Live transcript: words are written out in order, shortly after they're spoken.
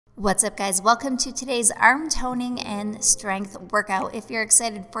What's up, guys? Welcome to today's arm toning and strength workout. If you're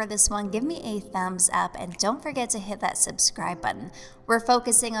excited for this one, give me a thumbs up and don't forget to hit that subscribe button. We're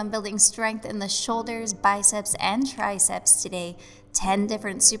focusing on building strength in the shoulders, biceps, and triceps today. 10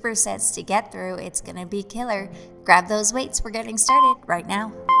 different supersets to get through. It's gonna be killer. Grab those weights. We're getting started right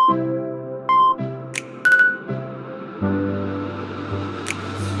now.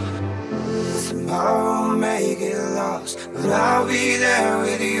 Tomorrow may get lost, but I'll be there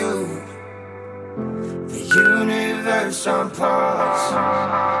with you. The universe on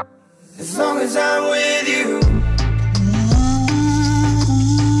pause, as long as I'm with you.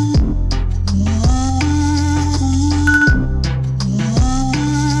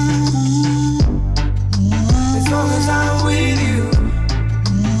 As long as I'm with you.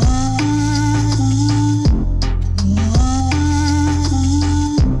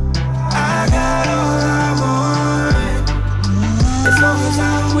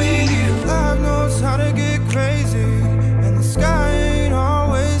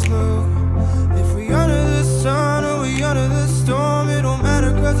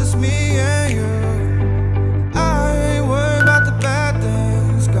 It's me and you. I ain't worried about the bad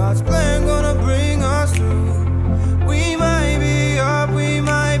things. God's plan gonna bring us through. We might be up, we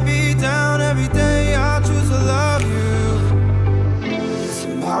might be down. Every day I choose to love you.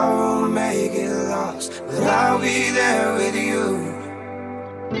 Tomorrow may get lost, but I'll be there with you.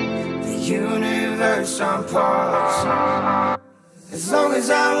 The universe on pause, as long as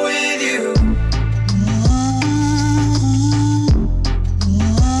I'm with you.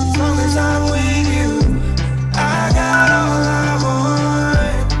 I'm with you. I got all I want,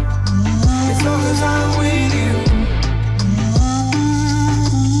 as long as I'm with you.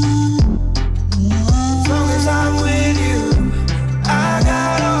 As long as I'm with you. I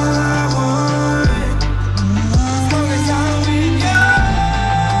got all I want, as long as I'm with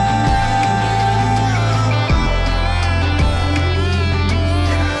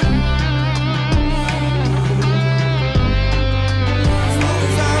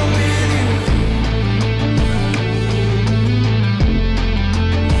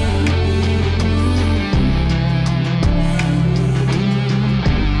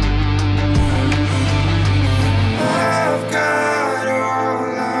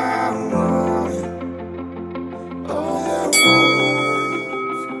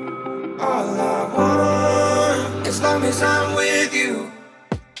you. As long as I'm with you. As long as I'm with you.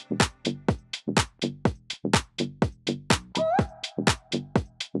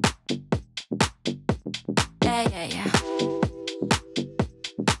 Yeah.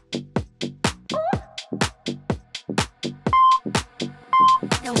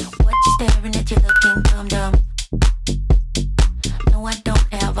 No, what you staring at, you looking dumb. No, I don't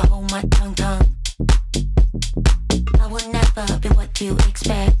ever hold my tongue. I will never be what you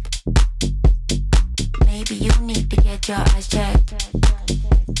expect. Maybe you need to get your eyes checked.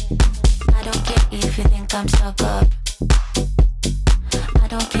 I don't care if you think I'm stuck up. I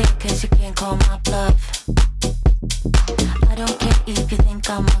don't care cause you can't call my bluff. I don't care if you think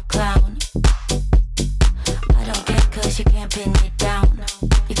I'm a clown. I don't care cause you can't pin it down.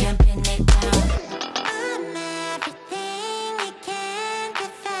 You can't pin it down. I'm everything you can't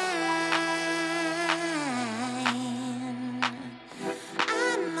define.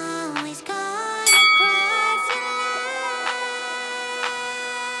 I'm always gonna cross your line.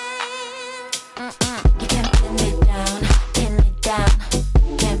 You can't pin me down, pin me down.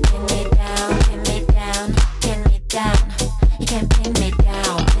 Can't pin me down, pin me down, pin me down. You can't pin me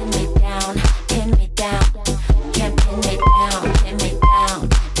down, pin me down, pin me down. Can't pin me down, pin me down,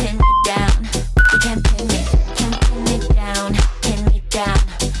 pin me down. You can't pin me down, pin me down.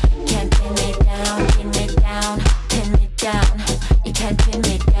 Can't pin me down, pin me down, pin me down. You can't pin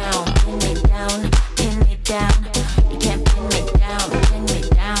me down, pin me down, pin me down. You can't pin me down, pin me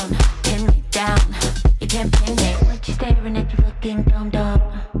down, pin me down. You can't pin me. What you staring at, you looking dumb.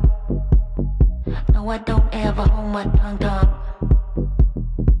 No, I don't ever hold my tongue.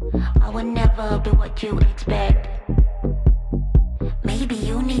 I will never be what you expect. Maybe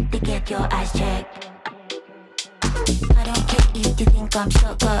you need to get your eyes checked. I don't care if you think I'm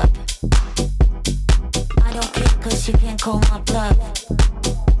stuck up. I don't care cause you can't call my bluff.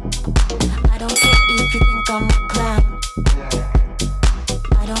 I don't care if you think I'm a clown.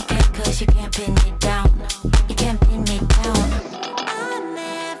 I don't care cause you can't pin me down. You can't pin me down. I'm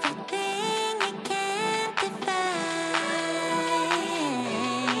everything you can't define.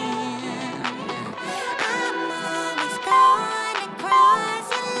 I'm always gonna cross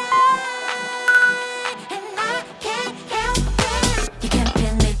the line, and I can't help it. You can't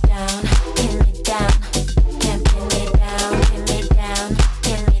pin me down, pin me down. Can't pin me down, pin me down,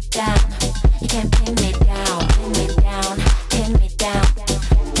 pin me down.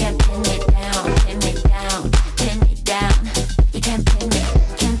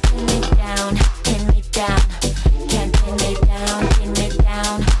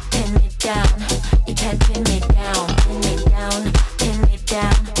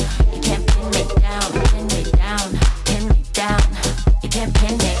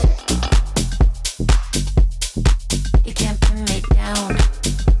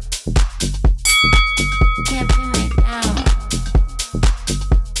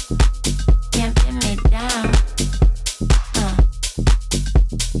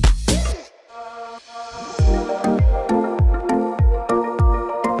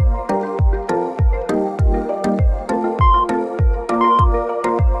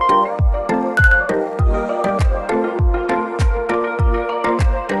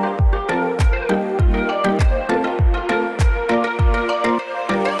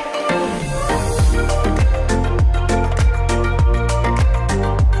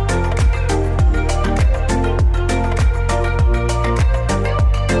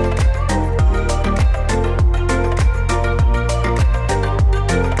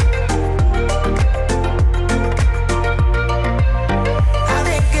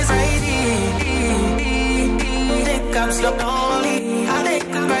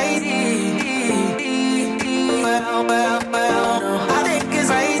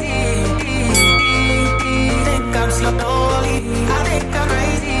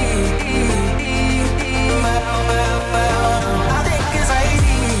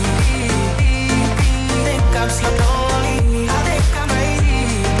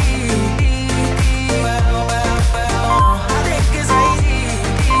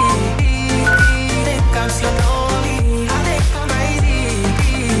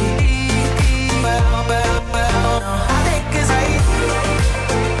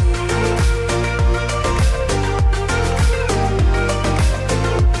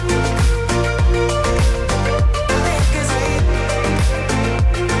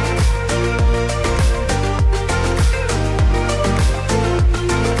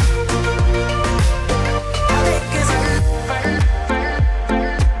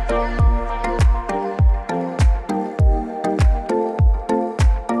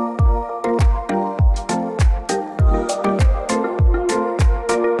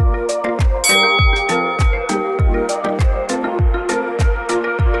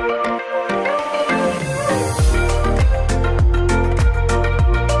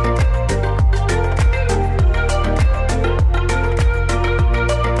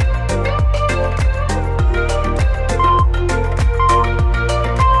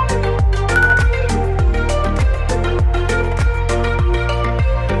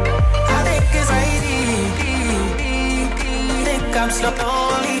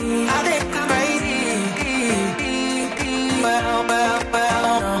 I think I'm crazy. Well,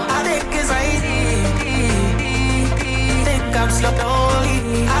 I think it's crazy. Think I'm slowly.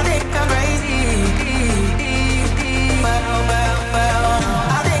 I think I'm crazy. Well,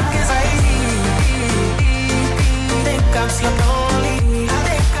 I think it's crazy. Think I'm slowly. I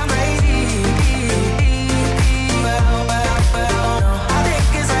think I'm crazy. Well, I think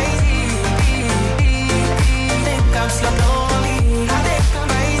it's crazy. Think I'm slowly. I think I'm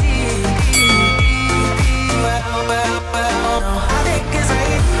crazy. Well, I think it's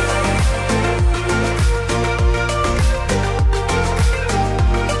crazy.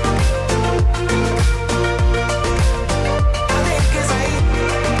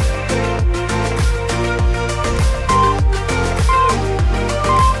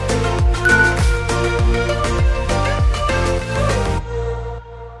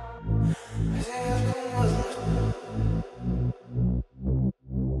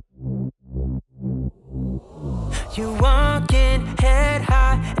 You walking head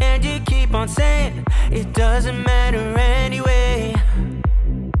high and you keep on saying it doesn't matter anyway.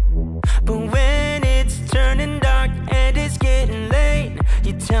 But when it's turning dark and it's getting late,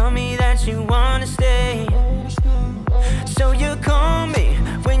 you tell me that you wanna stay. So you call me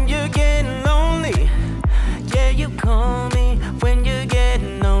when you're getting lonely. Yeah, you call me when you're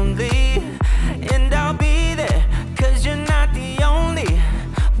getting lonely. And I'll be there, 'cause you're not the only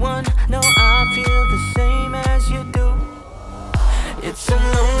one. No, I feel the same as you do. It's a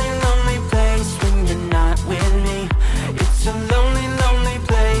lonely, lonely place when you're not with me. It's a lonely, lonely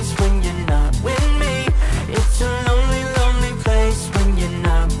place when you're not with me. It's a lonely, lonely place when you're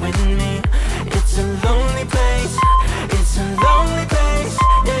not with me. It's a lonely place. It's a lonely place,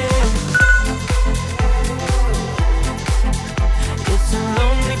 yeah. It's a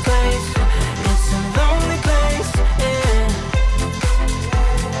lonely place. It's a lonely place, yeah.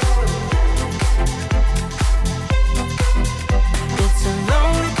 It's a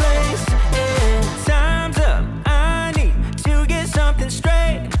lonely place, yeah. Time's up, I need to get something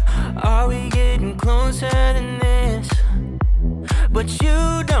straight. Are we getting closer than this? But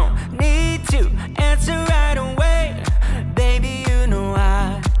you don't need to answer right away. Baby, you know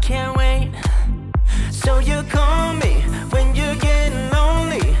I can't wait. So you call me when you're getting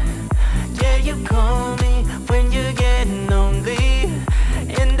lonely. Yeah, you call me when you're getting lonely.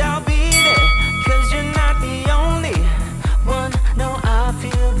 And I'll be there, 'cause you're not the only one. No, I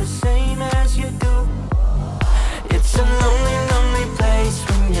feel the same as you do. It's a lonely, lonely place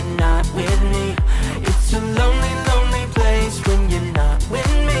when you're not with me. It's a lonely, lonely place when you're not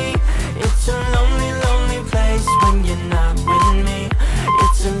with me. It's a lonely, lonely place when you're not with me.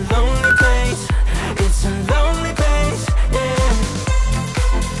 It's a lonely place. It's a lonely place, yeah.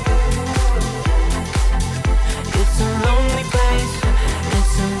 It's a lonely place.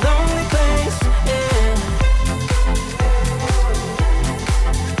 It's a lonely place, yeah.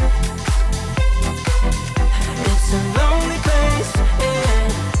 It's a lonely place, yeah.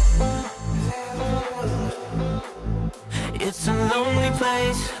 It's a lonely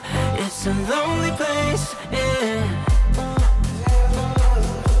place. It's a lonely place, yeah.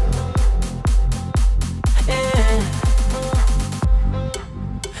 Yeah.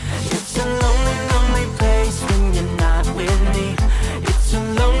 It's a lonely, lonely place when you're not with me. It's a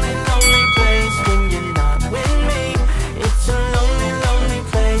lonely, lonely place when you're not with me. It's a lonely, lonely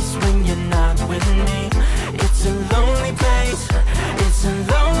place when you're not with me. It's a lonely place. It's a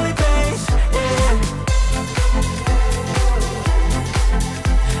lonely place, yeah.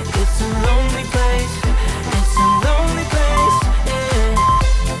 It's a lonely place. It's a lonely place, yeah.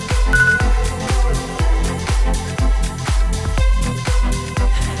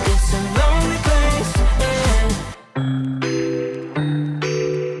 It's a lonely place, yeah.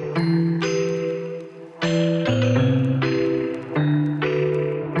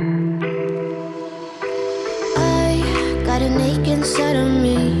 I got an ache inside of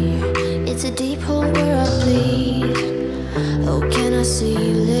me. It's a deep hole where I bleed. Oh, can I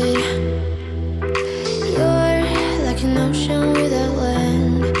seal it? You're like an ocean without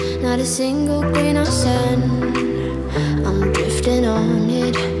land. Not a single grain of sand. I'm drifting on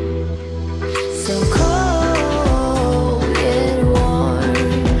it. So cold yet warm.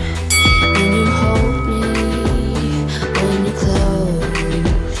 When you hold me, when you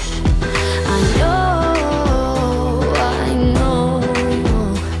close, I know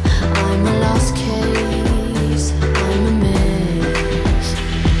I'm a lost case, I'm a mess.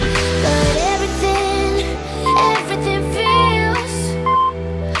 But everything feels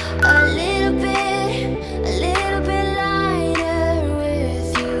a little bit lighter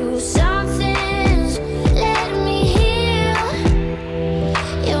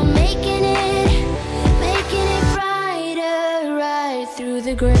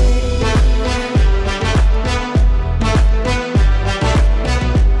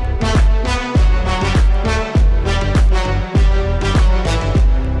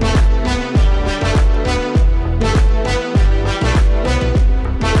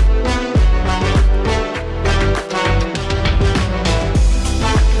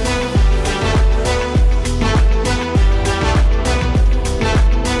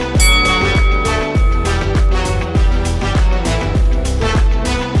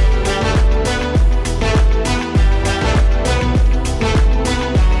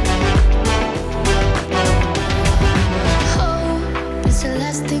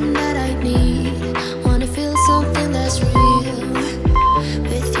last thing that I need. Wanna feel something that's real.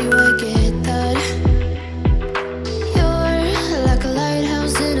 With you I get that. You're like a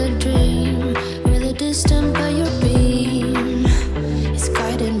lighthouse in a dream, really distant but your beam is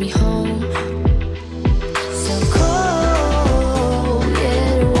guiding me home. So cold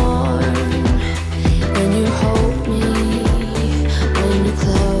yet warm when you hold me, when you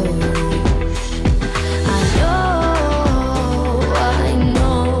close. I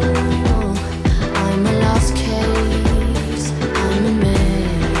know I'm a lost case, I'm a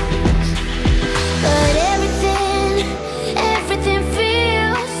mess. But everything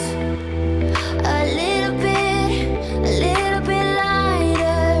feels a little bit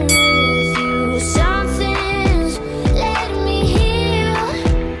lighter with you. Something's letting me heal.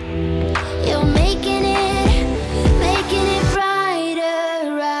 You're making it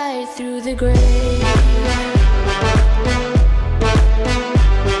brighter right through the gray.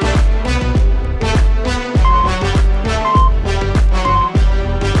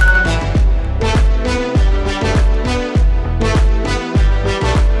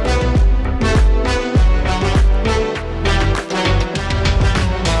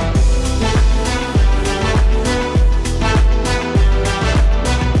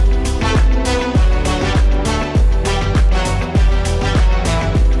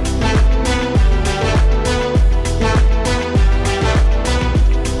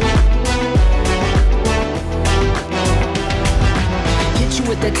 Hit you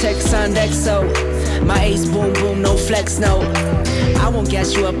with the text on XO. My ace boom boom, no flex, no. I won't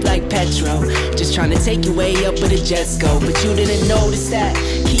gas you up like petrol. Just trying to take you way up where the jets go. But you didn't notice that.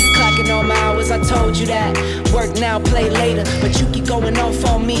 Keep clocking all my hours, I told you that. Work now, play later. But you keep going off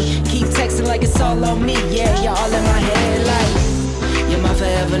on me. Keep texting like it's all on me. Yeah, you're all in my head like you're my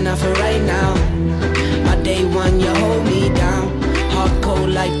forever, not for right now. My day one, you hold me down. Hard cold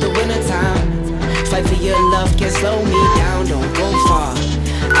like the wintertime. Fight for your love, can't slow me down. Don't go far.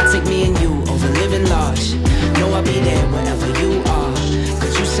 I take me and you over living large. Know I'll be there wherever you are.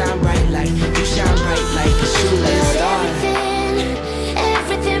 Cause you shine bright like a shooting star.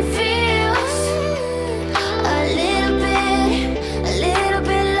 Everything feels a little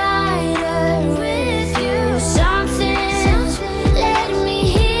bit lighter with you. Something's letting me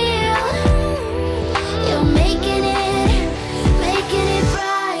heal. You're making it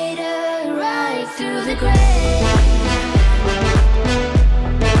brighter right through the gray.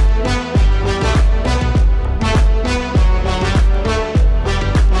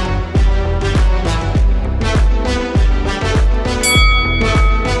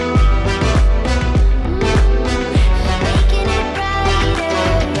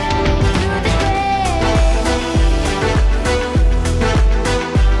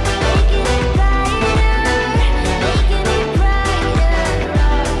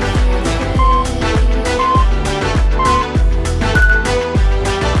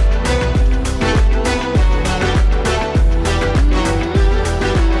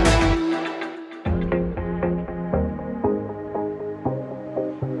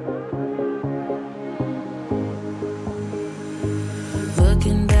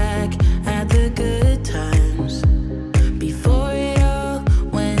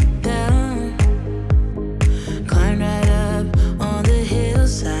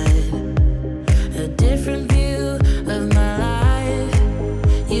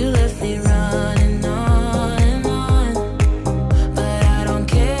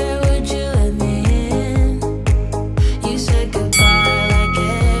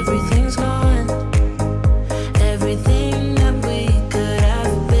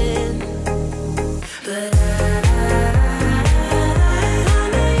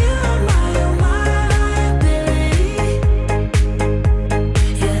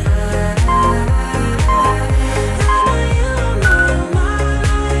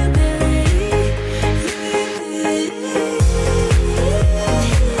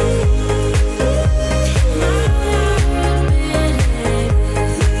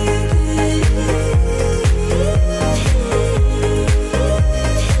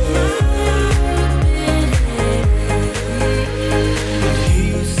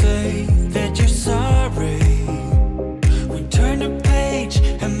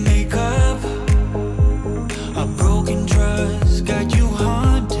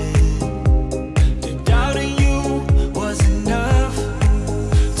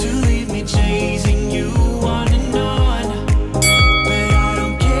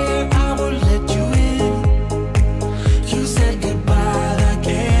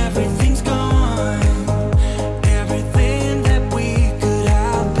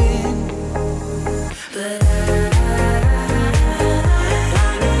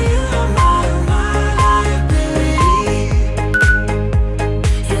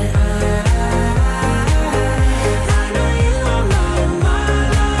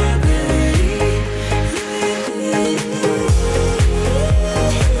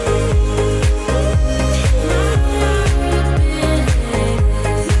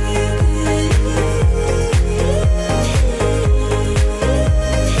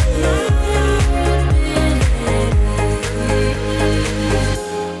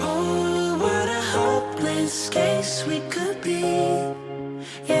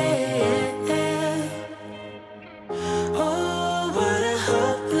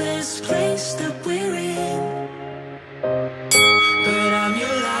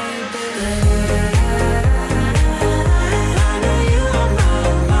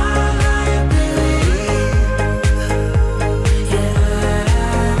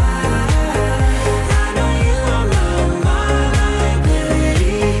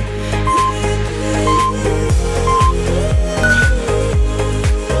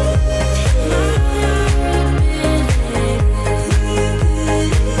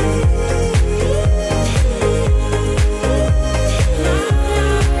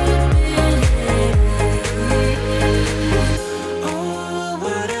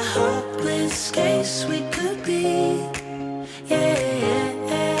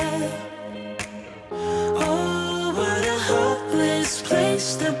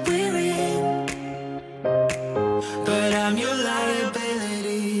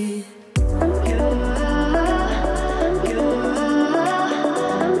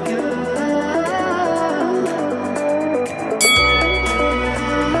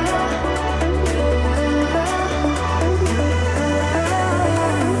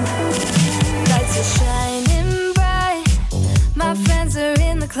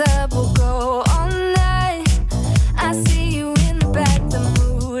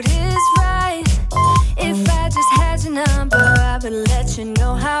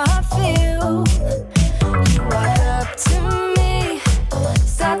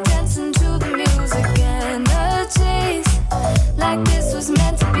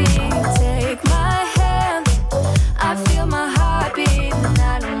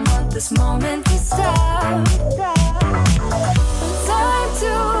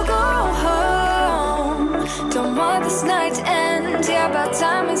 Yeah, about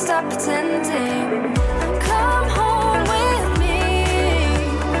time we stop pretending. Come home with me.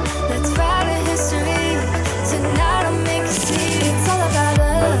 Let's write a history. Tonight I'll make you see. It's all about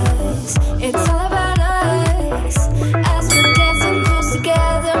us. It's all about us. As we're dancing close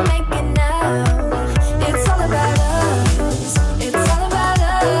together, making out. It's all about us. It's all about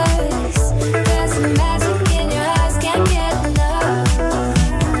us. There's some magic in your eyes, can't get enough.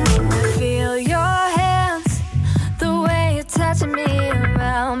 Feel your hands, the way you're touching me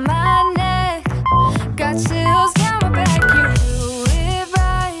around my neck. Got chills down my back, you do it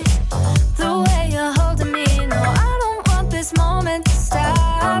right. The way you're holding me, no, I don't want this moment to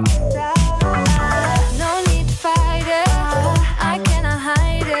stop. No need to fight it, I cannot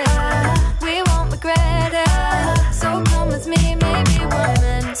hide it. We won't regret it, so come with me. Maybe we're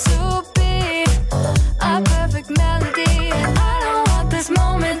meant to be a perfect melody, and I don't want this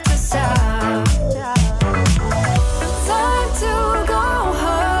moment to stop. Time to go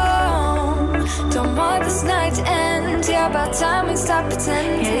home. Don't want this night to end. Yeah, about time we stop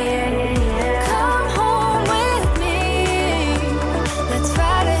pretending. Come home with me. Let's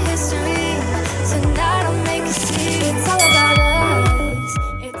write a history. Tonight I'll make you see. It's all about us.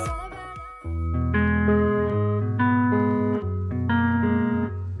 It's all about us.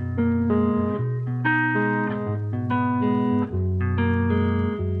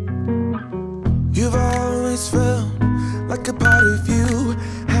 You've always felt like a part of you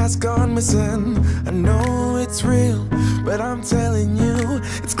has gone missing. I know it's real, but I'm telling you,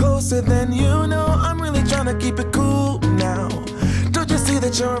 it's closer than you know. I'm really trying to keep it cool now. Don't you see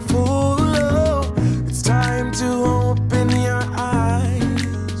that you're a fool? Oh, it's time to open your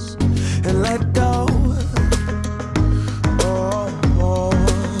eyes and let go. Oh, oh.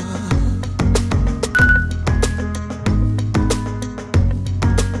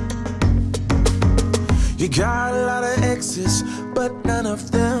 You got a lot of exes, but none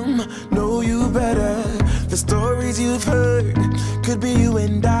of them know you better. The stories you've heard could be you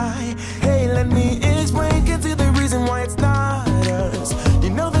and I. Hey, let me explain, get to the reason why it's not us. You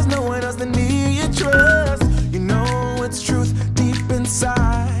know there's no one else than me you trust. You know it's truth deep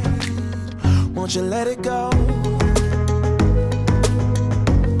inside. Won't you let it go?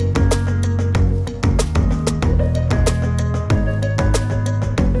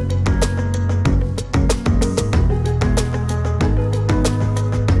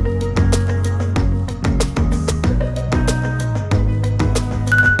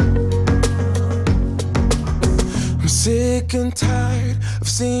 Sick and tired of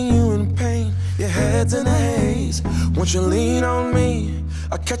seeing you in pain. Your head's in a haze. Won't you lean on me?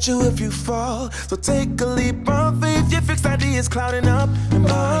 I'll catch you if you fall. So take a leap of faith. Your fixed ideas clouding up your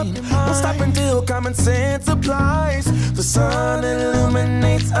mind. Won't stop until common sense applies. The sun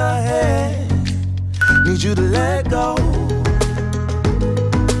illuminates ahead. Need you to let go.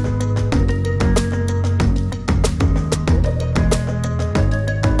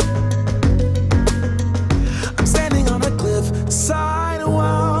 Side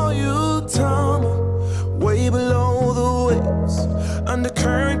while you tumble way below the waves.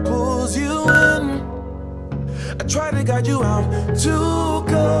 Undercurrent pulls you in. I try to guide you out to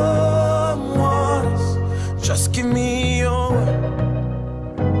calm waters. Just give me your word.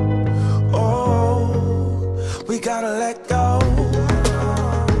 Oh, we gotta let go.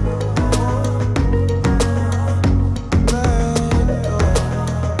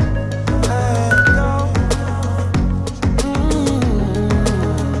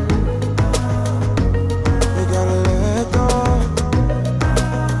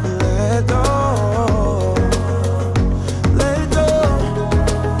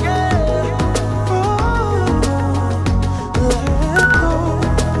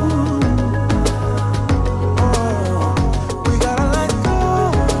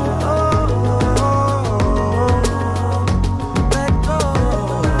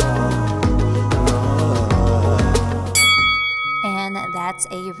 That's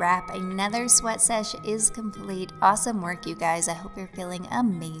a wrap. Another sweat sesh is complete. Awesome work, you guys. I hope you're feeling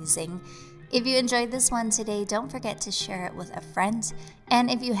amazing. If you enjoyed this one today, don't forget to share it with a friend. And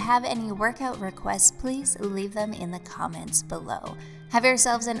if you have any workout requests, please leave them in the comments below. Have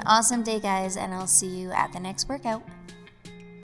yourselves an awesome day, guys, and I'll see you at the next workout.